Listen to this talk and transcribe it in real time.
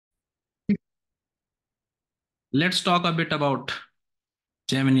Let's talk a bit about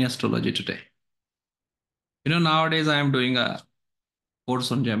Jaimini astrology today. Nowadays I am doing a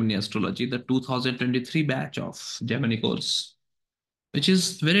course on Jaimini astrology, the 2023 batch of Jaimini course, which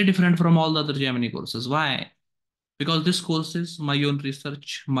is very different from all the other Jaimini courses. Why? Because this course is my own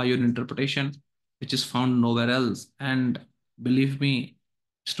research, my own interpretation, which is found nowhere else. And believe me,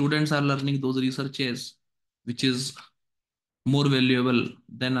 students are learning those researches, which is more valuable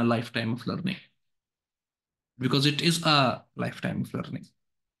than a lifetime of learning, because it is a lifetime of learning.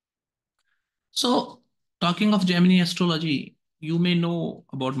 So, talking of Gemini astrology, you may know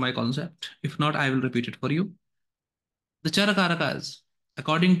about my concept. If not, I will repeat it for you. The Charakarakas,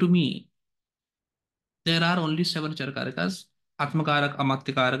 according to me, there are only seven Charakarakas: Atmakarak,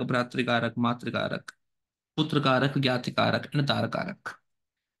 Amatyakarak, Bhratrikarak, Matrikarak, Putrakarak, Gyatikarak, and Darakarak.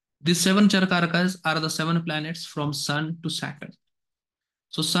 These seven Charakarakas are the seven planets from Sun to Saturn.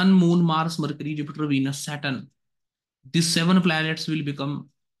 So, Sun, Moon, Mars, Mercury, Jupiter, Venus, Saturn. These seven planets will become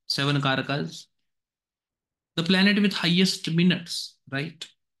seven Karakas. The planet with highest minutes, right?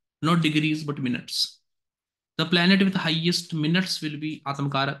 Not degrees, but minutes. The planet with highest minutes will be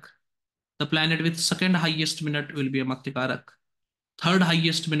Atmakarak. The planet with second highest minute will be Amatikarak. Third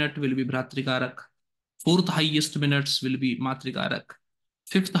highest minute will be Bhratrikarak. Fourth highest minutes will be Matrikarak.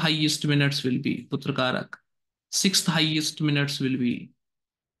 Fifth highest minutes will be Putrakarak. Sixth highest minutes will be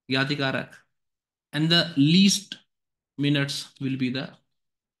Yatikarak. And the least minutes will be the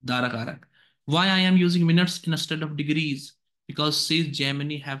Darakaraka. Why I am using minutes instead of degrees? Because says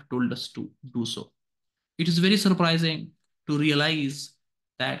Gemini have told us to do so. It is very surprising to realize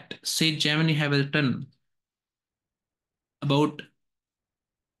that sage Gemini have written about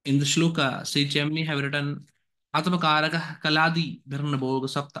in the shloka. Sage Gemini have written Atmakaraka Kaladi Birnabog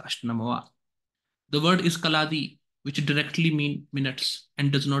Sapta Ashtamangala. The word is Kaladi, which directly mean minutes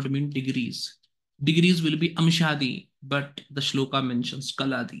and does not mean degrees. Degrees will be Amshadi, but the shloka mentions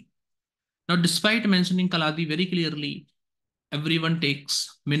Kaladi. Now, despite mentioning Kaladi very clearly, everyone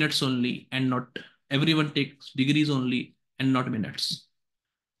takes minutes only and not everyone takes degrees only and not minutes.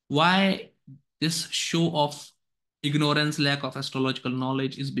 Why this show of ignorance, lack of astrological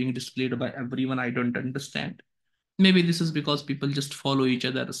knowledge is being displayed by everyone? I don't understand. Maybe this is because people just follow each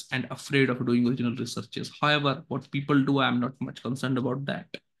other and afraid of doing original researches. However, what people do, I'm not much concerned about that.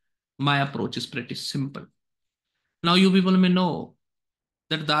 My approach is pretty simple. Now, you people may know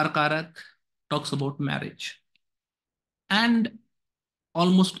that Darakaraka talks about marriage and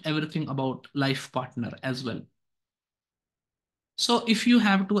almost everything about life partner as well. So if you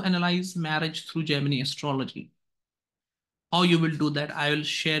have to analyze marriage through Gemini astrology, how you will do that, I will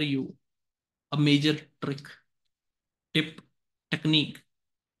share you a major trick, tip, technique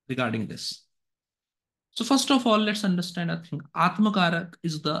regarding this. So first of all, let's understand a thing. Atmakarak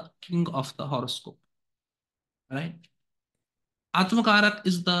is the king of the horoscope, right? Atmakarak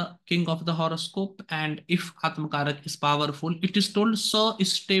is the king of the horoscope, and if Atmakarak is powerful, it is told so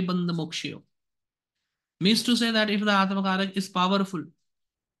stable the moksha. Means to say that if the Atmakarak is powerful,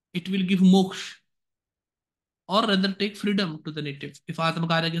 it will give moksha, or rather take freedom to the native. If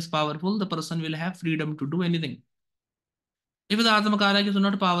Atmakarak is powerful, the person will have freedom to do anything. If the Atmakarak is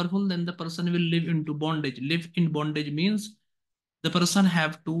not powerful, then the person will live into bondage. Live in bondage means the person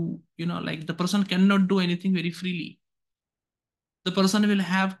have to, like the person cannot do anything very freely. The person will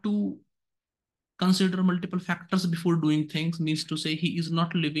have to consider multiple factors before doing things, means to say he is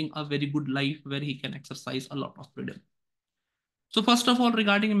not living a very good life where he can exercise a lot of freedom. So first of all,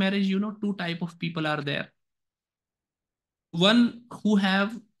 regarding marriage, two type of people are there. One who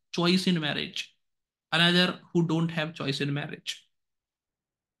have choice in marriage, another who don't have choice in marriage.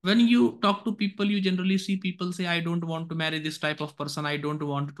 When you talk to people, you generally see people say, I don't want to marry this type of person, I don't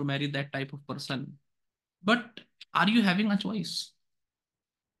want to marry that type of person. But are you having a choice?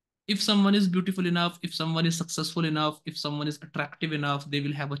 If someone is beautiful enough, if someone is successful enough, if someone is attractive enough, they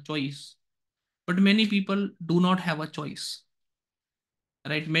will have a choice. But many people do not have a choice,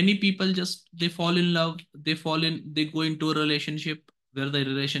 right? Many people just they fall in love, they go into a relationship where the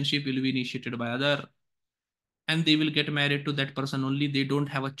relationship will be initiated by other, and they will get married to that person only. They don't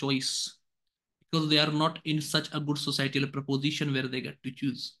have a choice because they are not in such a good societal proposition where they get to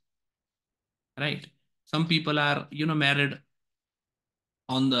choose, right? Some people are, married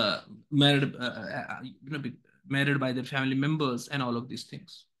on the married by their family members and all of these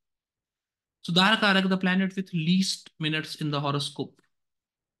things. So Dharakarak, the planet with least minutes in the horoscope.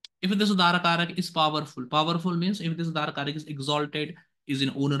 If this Dharakarak is powerful, powerful means if this Dharakarak is exalted, is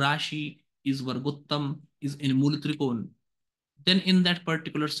in own Rashi, is Varguttam, is in Mulatrikon, then in that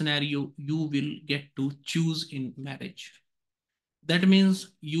particular scenario, you will get to choose in marriage. That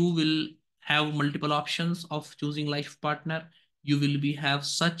means you will have multiple options of choosing life partner, you will be have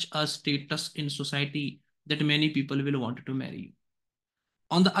such a status in society that many people will want to marry you.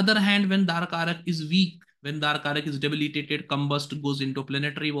 On the other hand, when Dharakarak is weak, when Dharakarak is debilitated, combust, goes into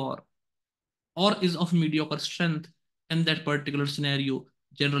planetary war, or is of mediocre strength, in that particular scenario,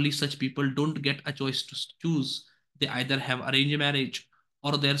 generally such people don't get a choice to choose. They either have arranged marriage,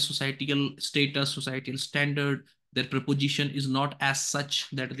 or their societal status, societal standard, their proposition is not as such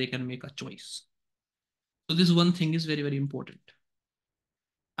that they can make a choice. So this one thing is very, very important.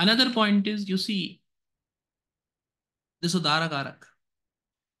 Another point is, you see, this Dharakarak.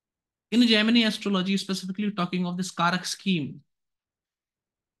 In Jaimini astrology, specifically talking of this Karak scheme,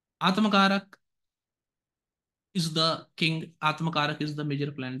 Atmakarak is the king, Atmakarak is the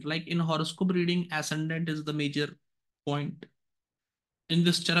major planet. Like in horoscope reading, ascendant is the major point. In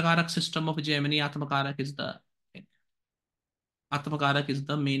this Charakarak system of Gemini, Atmakarak is the king. Atmakarak is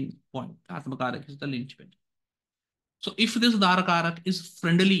the main point. Atmakarak is the linchpin. So if this Darakarak is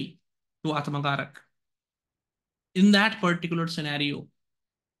friendly to Atmakarak, in that particular scenario,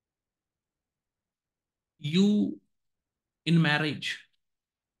 you in marriage,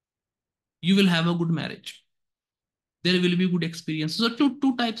 you will have a good marriage. There will be good experience. So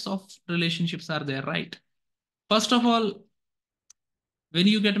two types of relationships are there, right? First of all, when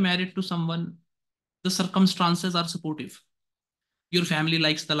you get married to someone, the circumstances are supportive. Your family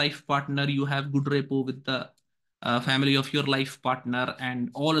likes the life partner, you have good rapport with the family of your life partner,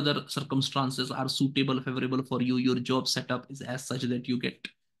 and all other circumstances are suitable, favorable for you. Your job setup is as such that you get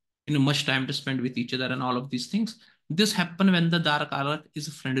much time to spend with each other and all of these things. This happen when the Darakarak is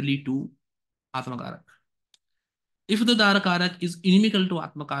friendly to Atmakarak. If the Darakarak is inimical to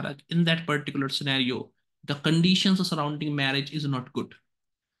Atmakarak, in that particular scenario, the conditions surrounding marriage is not good.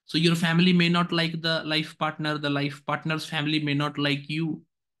 So your family may not like the life partner, the life partner's family may not like you.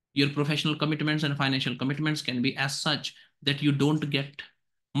 Your professional commitments and financial commitments can be as such that you don't get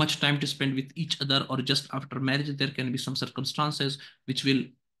much time to spend with each other, or just after marriage, there can be some circumstances which will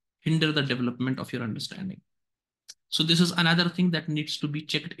hinder the development of your understanding. So this is another thing that needs to be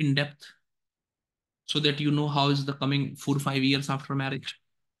checked in depth, so that you know how is the coming 4 or 5 years after marriage.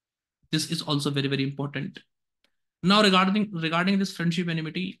 This is also very, very important. Now, regarding this friendship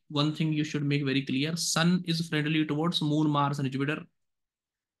enmity, one thing you should make very clear: Sun is friendly towards Moon, Mars, and Jupiter,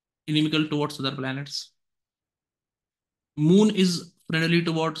 inimical towards other planets. Moon is friendly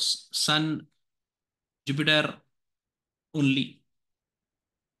towards Sun, Jupiter only.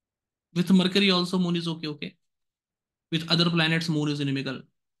 With Mercury also, Moon is okay. With other planets, Moon is inimical.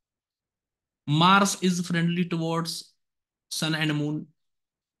 Mars is friendly towards Sun and Moon.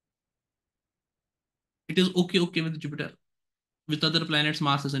 It is okay with Jupiter. With other planets,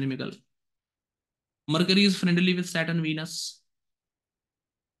 Mars is inimical. Mercury is friendly with Saturn, Venus.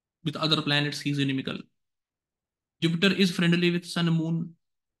 With other planets, he is inimical. Jupiter is friendly with Sun, Moon,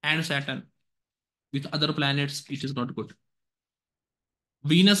 and Saturn. With other planets, it is not good.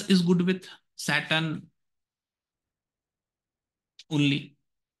 Venus is good with Saturn only.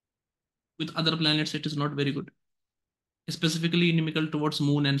 With other planets, it is not very good. Specifically inimical towards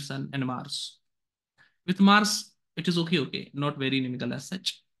Moon and Sun and Mars. With Mars, it is okay, not very inimical as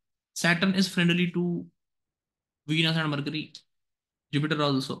such. Saturn is friendly to Venus and Mercury. Jupiter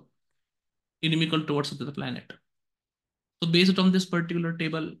also inimical towards the planet. So based on this particular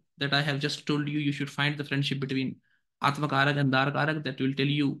table that I have just told you, you should find the friendship between Atmakarak and Darakarak. That will tell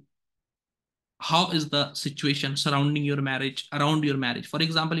you how is the situation surrounding your marriage, around your marriage. For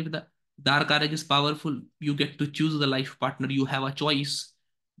example, if the Darakarak is powerful, you get to choose the life partner, you have a choice.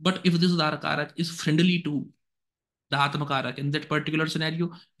 But if this Darakarak is friendly to the Atmakarak, in that particular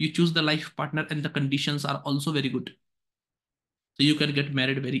scenario, you choose the life partner and the conditions are also very good. So you can get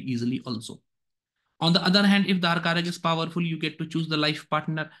married very easily also. On the other hand, if the Arkarak is powerful, you get to choose the life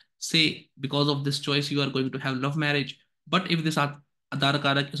partner. Say, because of this choice, you are going to have love marriage. But if this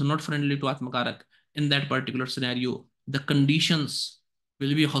Darakarak is not friendly to Atmakarak, in that particular scenario, the conditions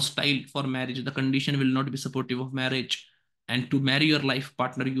will be hostile for marriage. The condition will not be supportive of marriage. And to marry your life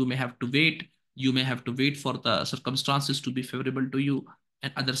partner, you may have to wait. You may have to wait for the circumstances to be favorable to you,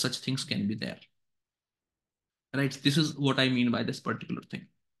 and other such things can be there. Right? This is what I mean by this particular thing.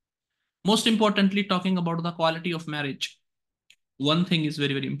 Most importantly, talking about the quality of marriage, one thing is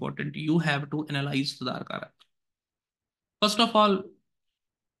very, very important. You have to analyze the Dharakarak. First of all,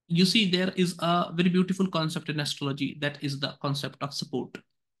 you see, there is a very beautiful concept in astrology, that is the concept of support.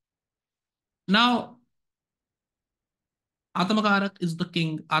 Now, Atmakarak is the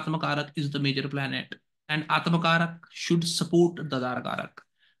king, Atmakarak is the major planet, and Atmakarak should support the Dharakarak,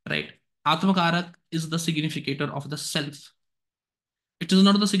 right? Atmakarak is the significator of the self. It is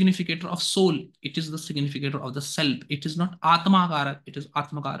not the significator of soul. It is the significator of the self. It is not Atmakarak. It is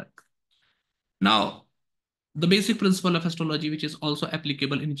Atmakarak. Now, the basic principle of astrology, which is also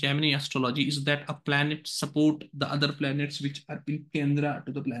applicable in Jaimini astrology, is that a planet support the other planets which are in Kendra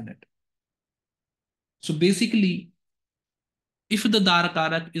to the planet. So basically, if the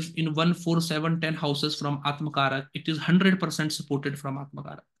Darakaraka is in 1, 4, 7, 10 houses from Atmakarak, it is 100% supported from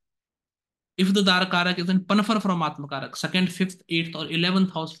Atmakarak. If the Darakaraka is in Panafar from Atmakarak, second, fifth, eighth, or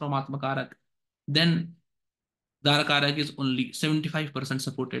 11th house from Atmakarak, then Dharakarak is only 75%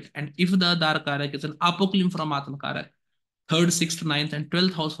 supported. And if the Dharakarak is an Apoklim from Atmakarak, third, sixth, ninth, and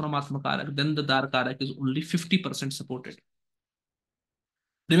 12th house from Atmakarak, then the Dharakarak is only 50% supported.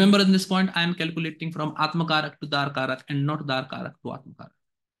 Remember, in this point, I am calculating from Atmakarak to Dharakarak and not Dharakarak to Atmakarak.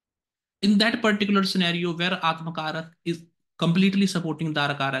 In that particular scenario where Atmakarak is completely supporting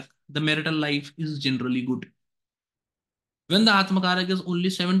Dharakarak, the marital life is generally good. When the Atmakarak is only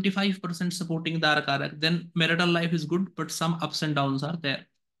 75% supporting Dharakarak, then marital life is good, but some ups and downs are there.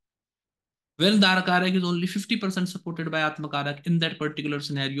 When Dharakarak is only 50% supported by Atmakarak, in that particular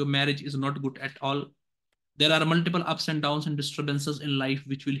scenario, marriage is not good at all. There are multiple ups and downs and disturbances in life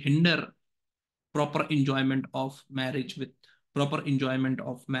which will hinder proper enjoyment of marriage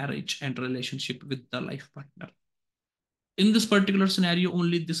and relationship with the life partner. In this particular scenario,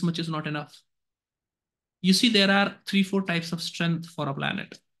 only this much is not enough. You see, there are 3-4 types of strength for a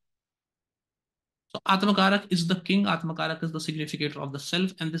planet. So Atmakarak is the king, Atmakarak is the significator of the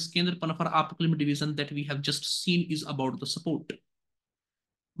self, and this Kendra Panafar Apoklim division that we have just seen is about the support.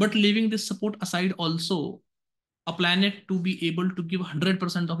 But leaving this support aside also, a planet to be able to give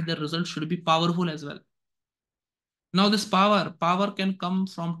 100% of their results should be powerful as well. Now this power can come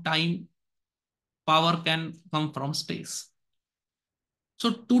from time, power can come from space.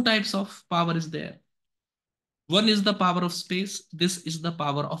 So 2 types of power is there. One is the power of space, this is the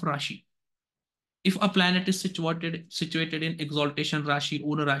power of Rashi. If a planet is situated in exaltation Rashi,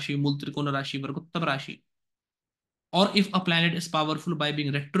 Una Rashi, Multrikona Rashi, Varguttam Rashi, or if a planet is powerful by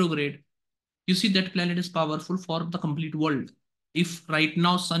being retrograde, you see that planet is powerful for the complete world. If right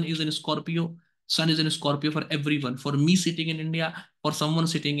now Sun is in Scorpio, Sun is in Scorpio for everyone. For me sitting in India, for someone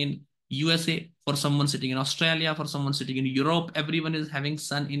sitting in USA, for someone sitting in Australia, for someone sitting in Europe, everyone is having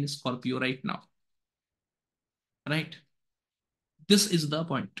Sun in Scorpio right now. Right? This is the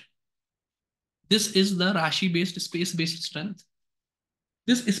point. This is the Rashi-based, space-based strength.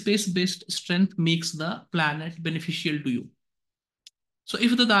 This space-based strength makes the planet beneficial to you. So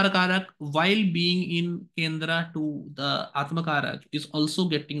if the Darakarak, while being in Kendra to the Atmakarak, is also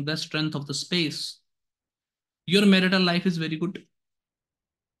getting the strength of the space, your marital life is very good.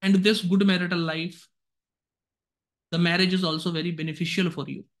 And this good marital life, the marriage is also very beneficial for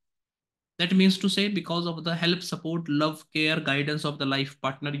you. That means to say, because of the help, support, love, care, guidance of the life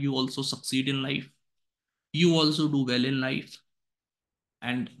partner, you also succeed in life. You also do well in life.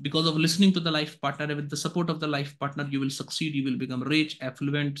 And because of listening to the life partner, with the support of the life partner, you will succeed, you will become rich,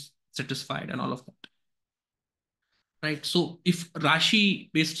 affluent, satisfied, and all of that. Right? So if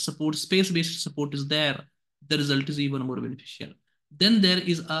Rashi-based support, space-based support is there, the result is even more beneficial. Then there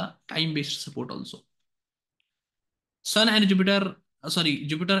is a time-based support also. Sun and Jupiter,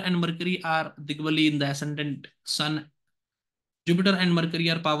 Jupiter and Mercury are Digvali in the ascendant. Jupiter and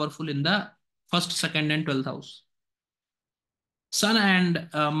Mercury are powerful in the first, second, and 12th house. Sun and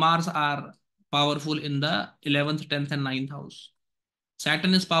Mars are powerful in the 11th, 10th, and 9th house.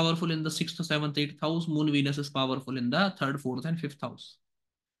 Saturn is powerful in the 6th, 7th, 8th house. Moon, Venus is powerful in the 3rd, 4th, and 5th house.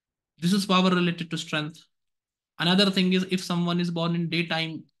 This is power related to strength. Another thing is, if someone is born in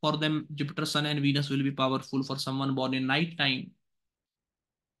daytime, for them, Jupiter, Sun, and Venus will be powerful. For someone born in night time,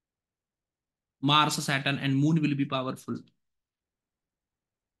 Mars, Saturn, and Moon will be powerful.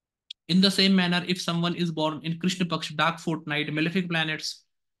 In the same manner, if someone is born in Krishna Paksh, dark fortnight, malefic planets,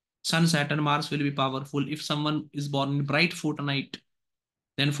 Sun, Saturn, Mars will be powerful. If someone is born in bright fortnight,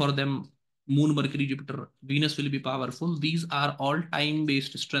 then for them, Moon, Mercury, Jupiter, Venus will be powerful. These are all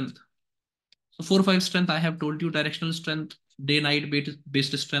time-based strength. So 4, 5 strength, I have told you: directional strength, day-night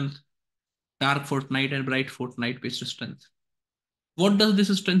based strength, dark fortnight, and bright fortnight based strength. What does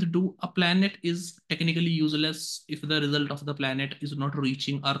this strength do? A planet is technically useless if the result of the planet is not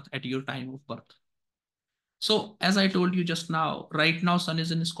reaching Earth at your time of birth. So as I told you just now, right now Sun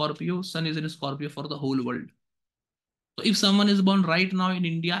is in Scorpio. Sun is in Scorpio for the whole world. So if someone is born right now in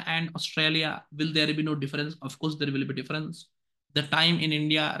India and Australia, will there be no difference? Of course, there will be difference. The time in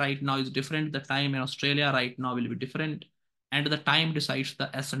India right now is different. The time in Australia right now will be different. And the time decides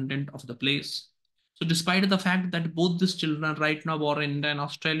the ascendant of the place. So despite the fact that both these children right now born in India and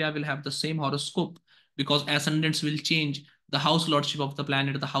Australia will have the same horoscope, because ascendants will change, the house lordship of the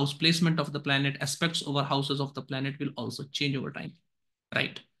planet, the house placement of the planet, aspects over houses of the planet will also change over time,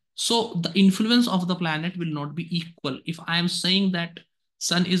 right? So the influence of the planet will not be equal. If I am saying that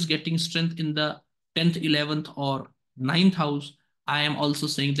sun is getting strength in the 10th, 11th, or ninth house, I am also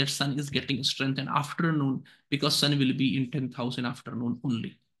saying that sun is getting strength in afternoon, because sun will be in 10th house in afternoon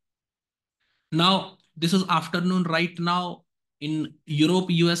only. Now, this is afternoon right now in Europe,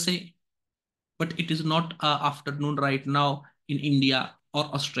 USA, but it is not afternoon right now in India or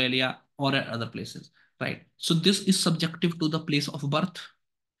Australia or at other places, right? So this is subjective to the place of birth.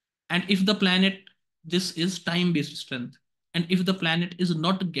 And if the planet, this is time-based strength. And if the planet is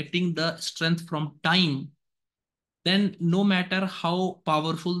not getting the strength from time, then no matter how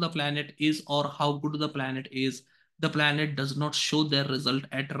powerful the planet is or how good the planet does not show their result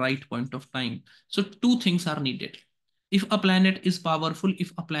at right point of time. So two things are needed. If a planet is powerful,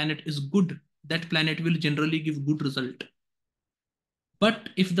 if a planet is good, that planet will generally give good result. But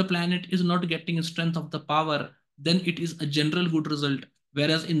if the planet is not getting strength of the power, then it is a general good result.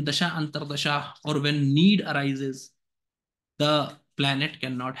 Whereas in Dasha Antardasha, or when need arises, the planet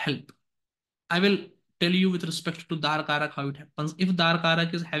cannot help. I will tell you with respect to Darakaraka how it happens. If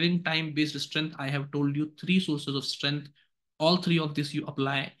Darakaraka is having time-based strength, I have told you three sources of strength. All three of this you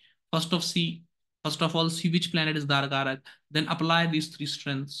apply. First of see, first of all, see which planet is Darakaraka, then apply these three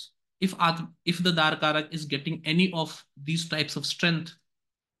strengths. If the Darakaraka is getting any of these types of strength,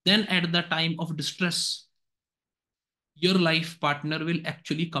 then at the time of distress, your life partner will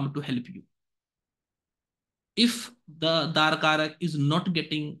actually come to help you. If the Dharakarak is not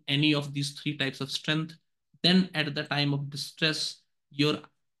getting any of these three types of strength, then at the time of distress, your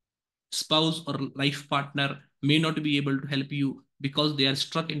spouse or life partner may not be able to help you because they are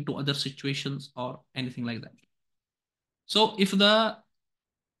struck into other situations or anything like that. So if the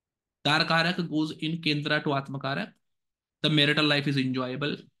Dharakarak goes in Kendra to Atmakarak, the marital life is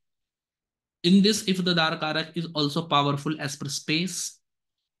enjoyable. In this, if the Dharakarak is also powerful as per space,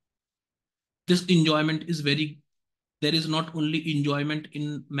 this enjoyment is very, there is not only enjoyment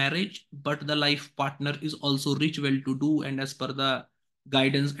in marriage, but the life partner is also rich, well to do, and as per the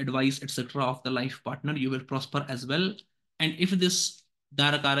guidance, advice, etc. of the life partner, you will prosper as well. And if this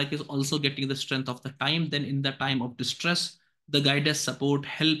Dharakarak is also getting the strength of the time, then in the time of distress, the guidance, support,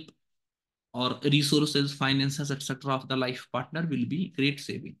 help, or resources, finances, etc. of the life partner will be great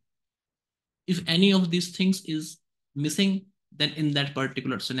saving. If any of these things is missing, then in that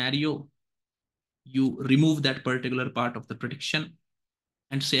particular scenario, you remove that particular part of the prediction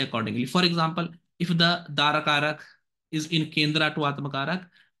and say accordingly. For example, if the Darakarak is in Kendra to Atmakarak,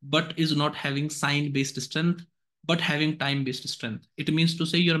 but is not having sign-based strength, but having time-based strength, it means to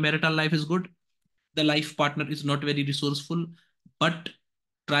say your marital life is good, the life partner is not very resourceful, but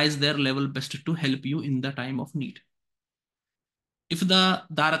tries their level best to help you in the time of need. If the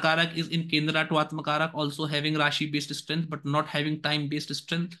Darakarak is in Kendra to Atmakarak, also having Rashi-based strength, but not having time-based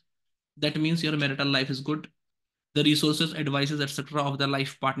strength, that means your marital life is good, the resources, advices, etc. of the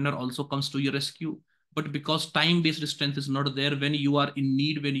life partner also comes to your rescue. But because time-based strength is not there, when you are in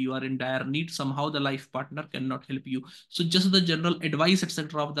need, when you are in dire need, somehow the life partner cannot help you. So just the general advice,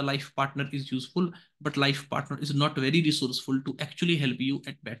 etc. of the life partner is useful, but life partner is not very resourceful to actually help you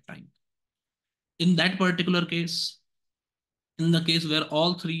at bad time. In that particular case, in the case where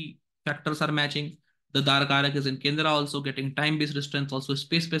all three factors are matching, the Dharakarak is in Kendra also getting time-based strength, also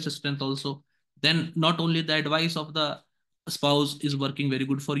space-based strength also, then not only the advice of the spouse is working very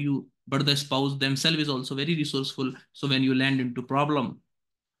good for you, but the spouse themselves is also very resourceful. So when you land into problem,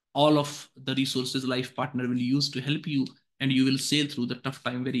 all of the resources life partner will use to help you, and you will sail through the tough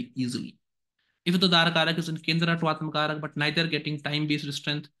time very easily. If the Dharakarak is in Kendra to Atmakarak, but neither getting time-based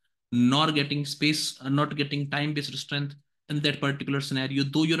strength nor getting space, not getting time-based strength, in that particular scenario,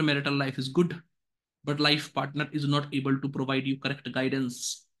 though your marital life is good, but life partner is not able to provide you correct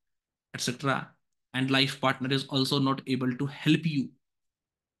guidance, etc. And life partner is also not able to help you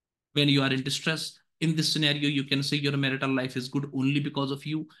when you are in distress. In this scenario, you can say your marital life is good only because of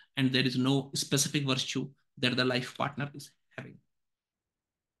you, and there is no specific virtue that the life partner is having.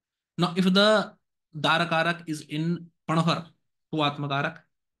 Now, if the Darakarak is in Panahar to Atmakarak,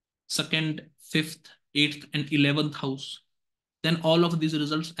 second, fifth, eighth, and 11th house, then all of these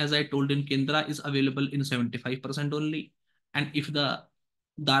results, as I told in Kendra, is available in 75% only. And if the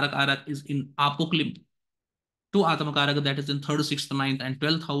Darakarak is in Apoklim to Atmakarak, that is in third, sixth, ninth, and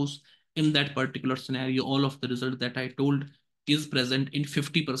 12th house, in that particular scenario, all of the results that I told is present in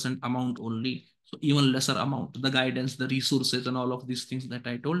 50% amount only. So even lesser amount, the guidance, the resources, and all of these things that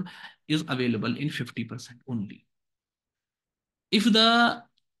I told is available in 50% only. If the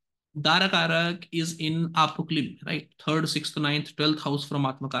Darakarak is in Apuklim, right? Third, sixth, ninth, 12th house from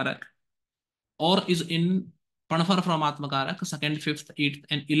Atmakarak, or is in Panafar from Atmakarak, second, fifth, eighth,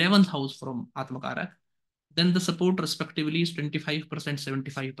 and 11th house from Atmakarak, then the support respectively is 25%,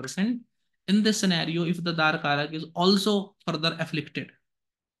 75%. In this scenario, if the Darakarak is also further afflicted,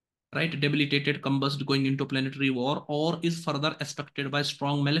 right, debilitated, combust, going into planetary war, or is further aspected by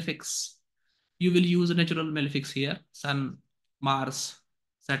strong malefics, you will use natural malefics here, Sun, Mars,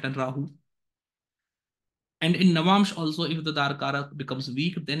 Saturn, Rahu. And in Navamsh also, if the Darkarak becomes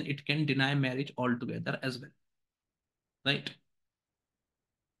weak, then it can deny marriage altogether as well, right?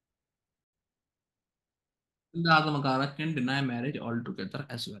 The Atmakarak can deny marriage altogether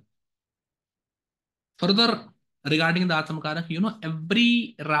as well. Further, regarding the Atmakarak,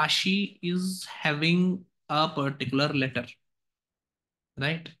 every Rashi is having a particular letter,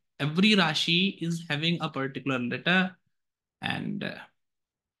 right? Every Rashi is having a particular letter, and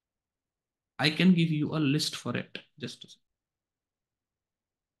I can give you a list for it. Just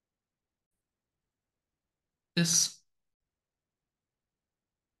this.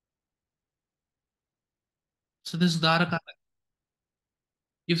 So this Dharaka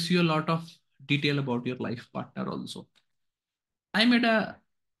gives you a lot of detail about your life partner also. I made a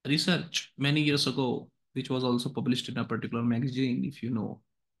research many years ago, which was also published in a particular magazine, if you know,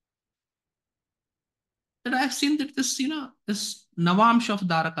 that I've seen that this Navamsh of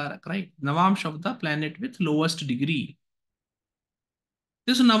Darakarak, right? Navamsh of the planet with lowest degree.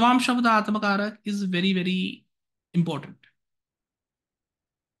 This Navamsh of the Atmakarak is very, very important.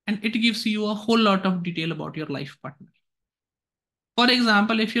 And it gives you a whole lot of detail about your life partner. For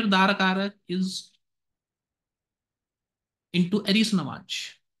example, if your Darakarak is into Aries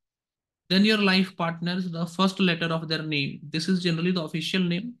Navamsh, then your life partners, the first letter of their name, this is generally the official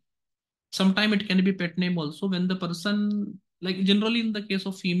name. Sometimes it can be pet name also when the person, like generally in the case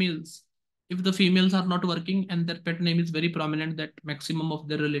of females, if the females are not working and their pet name is very prominent, that maximum of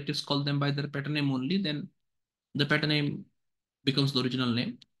their relatives call them by their pet name only, then the pet name becomes the original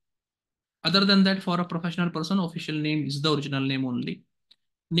name. Other than that, for a professional person, official name is the original name only.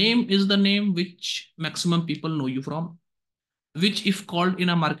 Name is the name which maximum people know you from, which if called in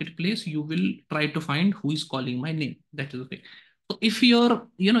a marketplace, you will try to find who is calling my name. That is okay. So if you're,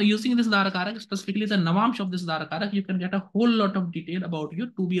 using this Darakarak, specifically the Navamsh of this Darakarak, you can get a whole lot of detail about your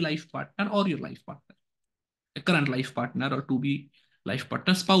to be life partner or your life partner, a current life partner or to be life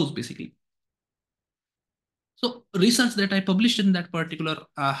partner spouse, basically. So research that I published in that particular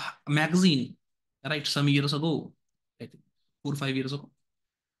magazine, right, some years ago, I think 4 or 5 years ago,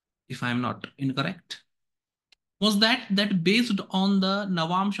 if I'm not incorrect, was that based on the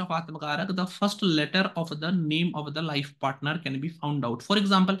Navamsh of Atmakarak, the first letter of the name of the life partner can be found out. For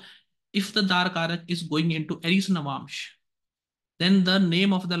example, if the Darkarak is going into Aries Navamsh, then the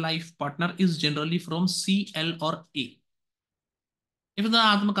name of the life partner is generally from C, L, or A. If the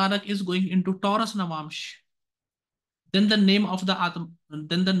Atmakarak is going into Taurus Navamsh, then the name of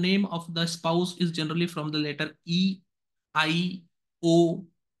the spouse is generally from the letter E, I, O,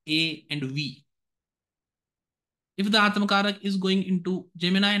 A, and V. If the Atmakarak is going into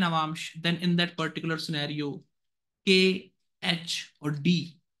Gemini Navamsh, then in that particular scenario, K, H, or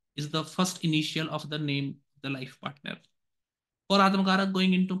D is the first initial of the name of the life partner. For Atmakarak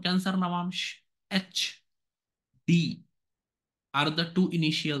going into Cancer Navamsh, H, D are the two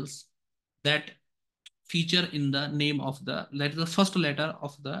initials that feature in the name of that is the first letter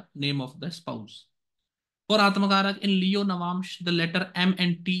of the name of the spouse. For Atmakarak in Leo Navamsh, the letter M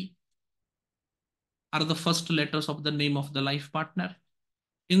and T are the first letters of the name of the life partner.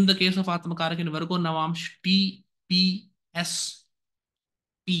 In the case of Atmakarak in Virgo Navamsh, T, P, S,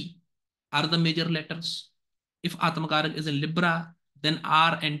 P are the major letters. If Atmakarak is in Libra, then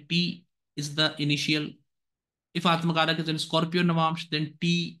R and T is the initial. If Atmakarak is in Scorpio Navamsh, then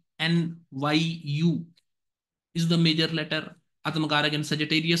T, N, Y, U is the major letter. Atmakarak in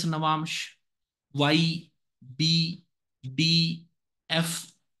Sagittarius Navamsh, Y, B, D,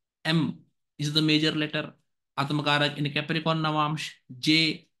 F, M is the major letter. Atmakarak in Capricorn Navamsh,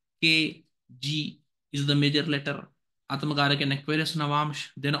 J, K, G is the major letter. Atmakarak in Aquarius Navamsh,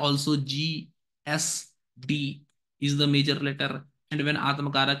 then also G, S, D is the major letter. And when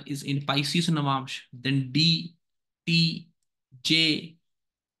Atmakarak is in Pisces Navamsh, then D, T, J,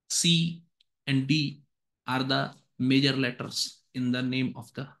 C, and D are the major letters in the name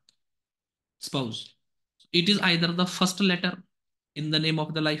of the spouse. It is either the first letter in the name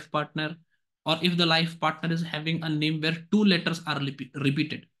of the life partner, or if the life partner is having a name where two letters are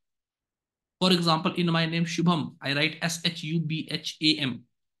repeated. For example, in my name Shubham, I write Shubham.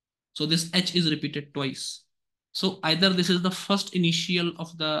 So this H is repeated twice. So either this is the first initial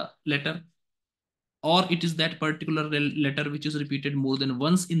of the letter, or it is that particular letter which is repeated more than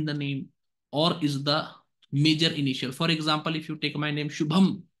once in the name, or is the major initial. For example, if you take my name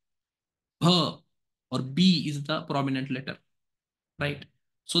Shubham, Bha or B is the prominent letter, right?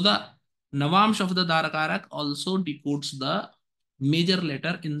 So the Navamsh of the Darakarak also decodes the major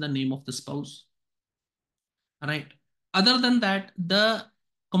letter in the name of the spouse, right? Other than that, the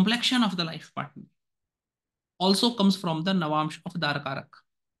complexion of the life partner also comes from the Navamsh of Darakarak.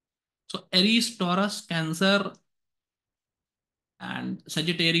 So Aries, Taurus, Cancer, and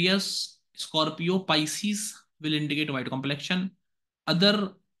Sagittarius, Scorpio, Pisces will indicate white complexion.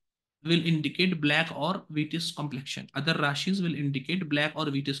 Other will indicate black or wheatish complexion. Other Rashis will indicate black or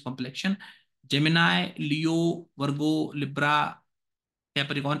wheatish complexion. Gemini, Leo, Virgo, Libra,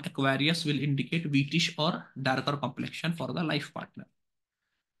 Capricorn, Aquarius will indicate wheatish or darker complexion for the life partner.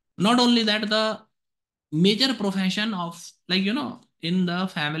 Not only that, the major profession of, like, in the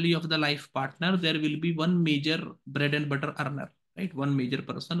family of the life partner, there will be one major bread and butter earner, right? One major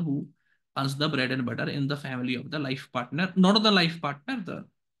person who earns the bread and butter in the family of the life partner, not the life partner, the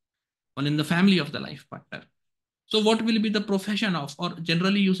one in the family of the life partner. So what will be the profession of, or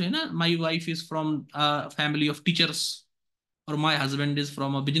generally you say, na, my wife is from a family of teachers, or my husband is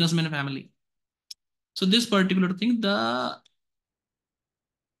from a businessman family. So this particular thing, the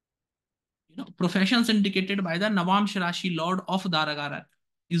professions indicated by the Navamsh Rashi Lord of Darakarak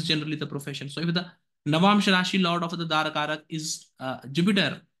is generally the profession. So if the Navamsh Rashi Lord of the Darakarak is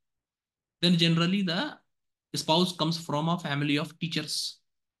Jupiter, then generally the spouse comes from a family of teachers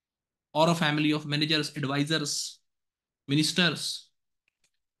or a family of managers, advisors, ministers,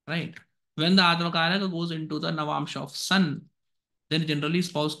 right? When the Atmakaraka goes into the Navamsh of Sun, then generally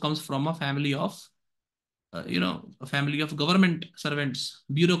spouse comes from a family of, a family of government servants,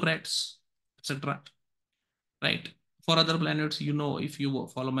 bureaucrats, etc. Right? For other planets, if you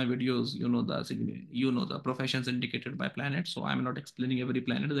follow my videos, the professions indicated by planets. So I'm not explaining every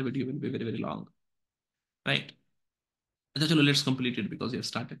planet. The video will be very, very long. Right? Actually, let's complete it because you have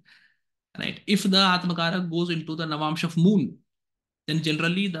started. Right? If the Atmakara goes into the Navamsh of Moon, then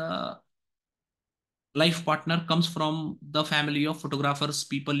generally the life partner comes from the family of photographers,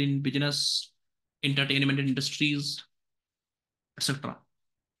 people in business, entertainment industries, etc.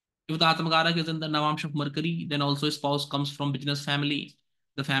 If the Atmakarak is in the Navamsh of Mercury, then also a spouse comes from business family,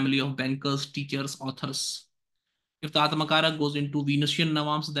 the family of bankers, teachers, authors. If the Atmakarak goes into Venusian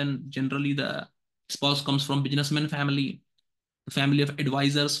Navamsh, then generally the spouse comes from businessman family, the family of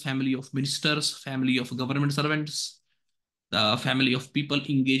advisors, family of ministers, family of government servants, the family of people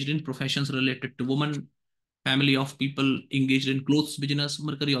engaged in professions related to women, family of people engaged in clothes business.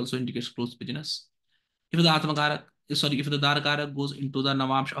 Mercury also indicates clothes business. If the Darakarak goes into the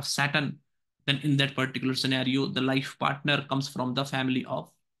Navamsh of Saturn, then in that particular scenario, the life partner comes from the family of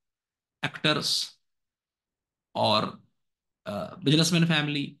actors or businessman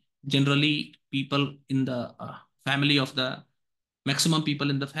family. Generally, people in the family of the maximum people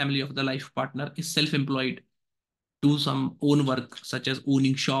in the family of the life partner is self-employed, do some own work such as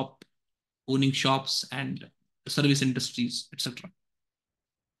owning shops and service industries, etc.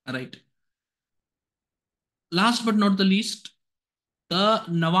 Right. Last but not the least, the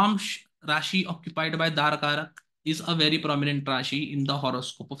Navamsh Rashi occupied by Darakarak is a very prominent Rashi in the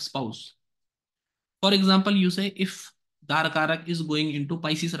horoscope of spouse. For example, you say if Darakarak is going into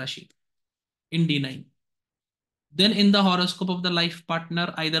Pisces Rashi in D9, then in the horoscope of the life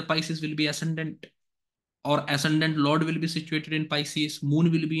partner, either Pisces will be ascendant or ascendant Lord will be situated in Pisces,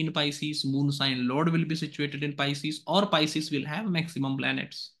 Moon will be in Pisces, Moon sign Lord will be situated in Pisces, or Pisces will have maximum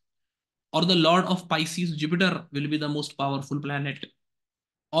planets. Or the Lord of Pisces, Jupiter, will be the most powerful planet,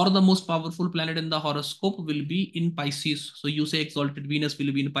 or the most powerful planet in the horoscope will be in Pisces. So you say exalted Venus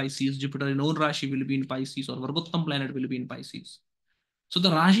will be in Pisces, Jupiter in own Rashi will be in Pisces, or Vargottam planet will be in Pisces. So the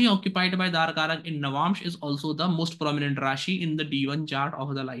Rashi occupied by Darakarak in Navamsh is also the most prominent Rashi in the D1 chart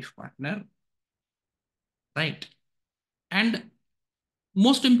of the life partner. Right. And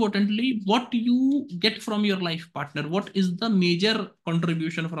most importantly, what you get from your life partner, what is the major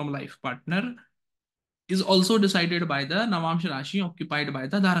contribution from life partner, is also decided by the Navamsh Rashi occupied by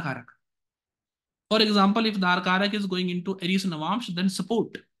the Darakarak. For example, if Darakaraka is going into Aries Navamsh, then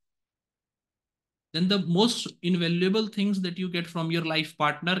support. Then the most invaluable things that you get from your life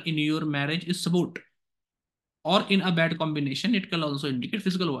partner in your marriage is support. Or in a bad combination, it can also indicate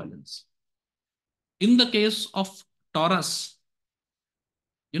physical violence. In the case of Taurus,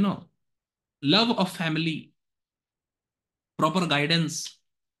 you know, love of family, proper guidance,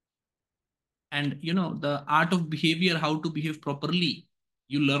 and the art of behavior, how to behave properly,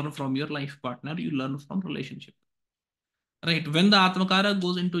 you learn from your life partner, you learn from relationship. right? When the Atmakara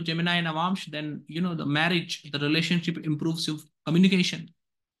goes into Gemini Navamsh, then, the marriage, the relationship improves your communication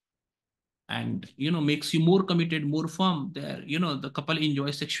and, makes you more committed, more firm. There, the couple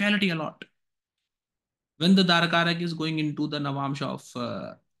enjoys sexuality a lot. When the Dharakarak is going into the Navamsha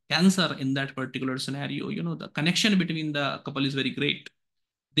of Cancer in that particular scenario, the connection between the couple is very great.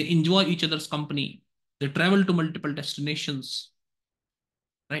 They enjoy each other's company. They travel to multiple destinations,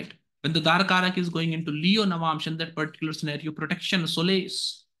 right? When the Dharakarak is going into Leo Navamsha in that particular scenario, protection,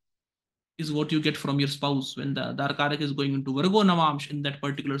 solace is what you get from your spouse. When the Dharakarak is going into Virgo Navamsha in that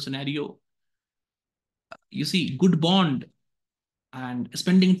particular scenario, you see good bond and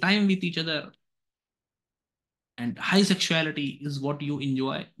spending time with each other and high sexuality is what you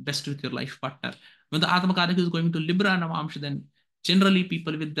enjoy best with your life partner. When the Atmakarak is going to Libra Navamsha, then generally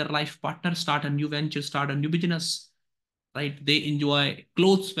people with their life partner start a new venture, start a new business, right? They enjoy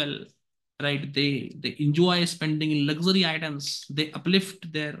clothes well, right? They enjoy spending in luxury items. They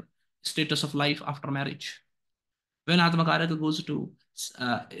uplift their status of life after marriage. When Atmakaraka goes to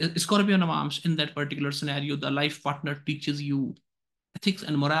Scorpio Navamsha, in that particular scenario, the life partner teaches you ethics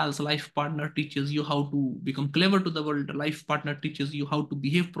and morals. Life partner teaches you how to become clever to the world. Life partner teaches you how to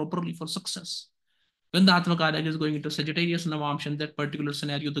behave properly for success. When the Atmakarak is going into Sagittarius Navamsha, in that particular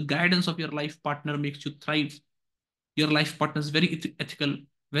scenario, the guidance of your life partner makes you thrive. Your life partner is very ethical,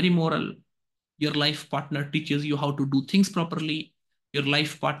 very moral. Your life partner teaches you how to do things properly. Your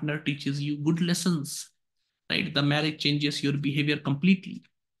life partner teaches you good lessons, right? The marriage changes your behavior completely.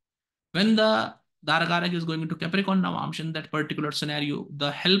 When the Dharakarak is going into Capricorn Navamsha, in that particular scenario,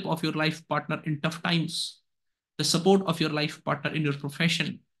 the help of your life partner in tough times, the support of your life partner in your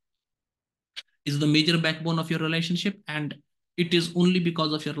profession is the major backbone of your relationship. And it is only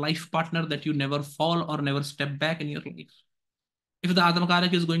because of your life partner that you never fall or never step back in your life. If the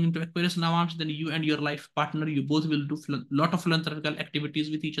Atmakarak is going into Aquarius Navamsha, then you and your life partner, you both will do a lot of philanthropical activities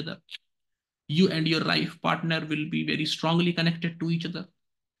with each other. You and your life partner will be very strongly connected to each other.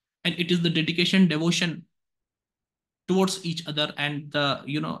 And it is the dedication, devotion towards each other and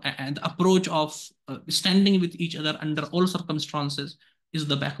the approach of standing with each other under all circumstances is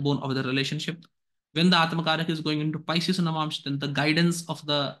the backbone of the relationship. When the Atmakarak is going into Pisces Navamsha, then the guidance of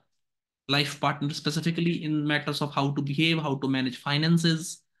the life partner, specifically in matters of how to behave, how to manage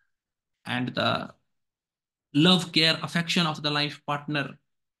finances, and the love, care, affection of the life partner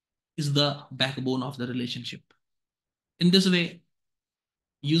is the backbone of the relationship. In this way,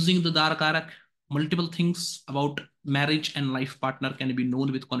 using the Darkarak, multiple things about marriage and life partner can be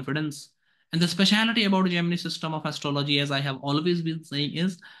known with confidence. And the speciality about Gemini system of astrology, as I have always been saying,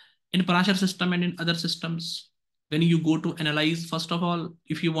 is in Parashar system and in other systems, when you go to analyze, first of all,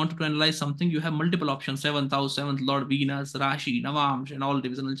 if you want to analyze something, you have multiple options: seventh house, seventh lord, Venus, Rashi, Navamsh, and all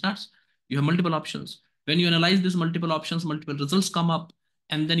divisional charts. You have multiple options. When you analyze these multiple options, multiple results come up,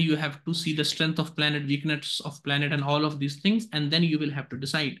 and then you have to see the strength of planet, weakness of planet, and all of these things, and then you will have to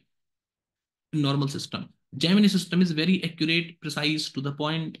decide. In normal system, Gemini system is very accurate, precise, to the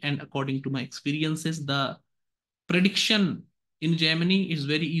point, and according to my experiences, the prediction in Gemini is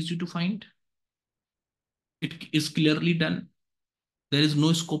very easy to find. It is clearly done. There is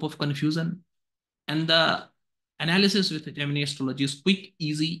no scope of confusion, and the analysis with Gemini astrology is quick,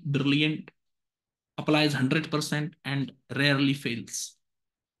 easy, brilliant, applies 100%, and rarely fails.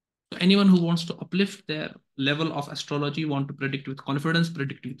 So anyone who wants to uplift their level of astrology, want to predict with confidence,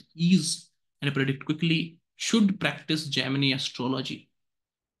 predict with ease, and predict quickly, should practice Gemini astrology,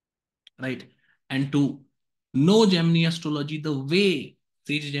 right? And to know Gemini astrology the way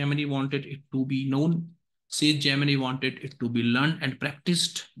Sage Gemini wanted it to be known, Sage Gemini wanted it to be learned and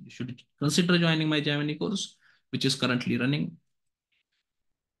practiced, you should consider joining my Gemini course, which is currently running.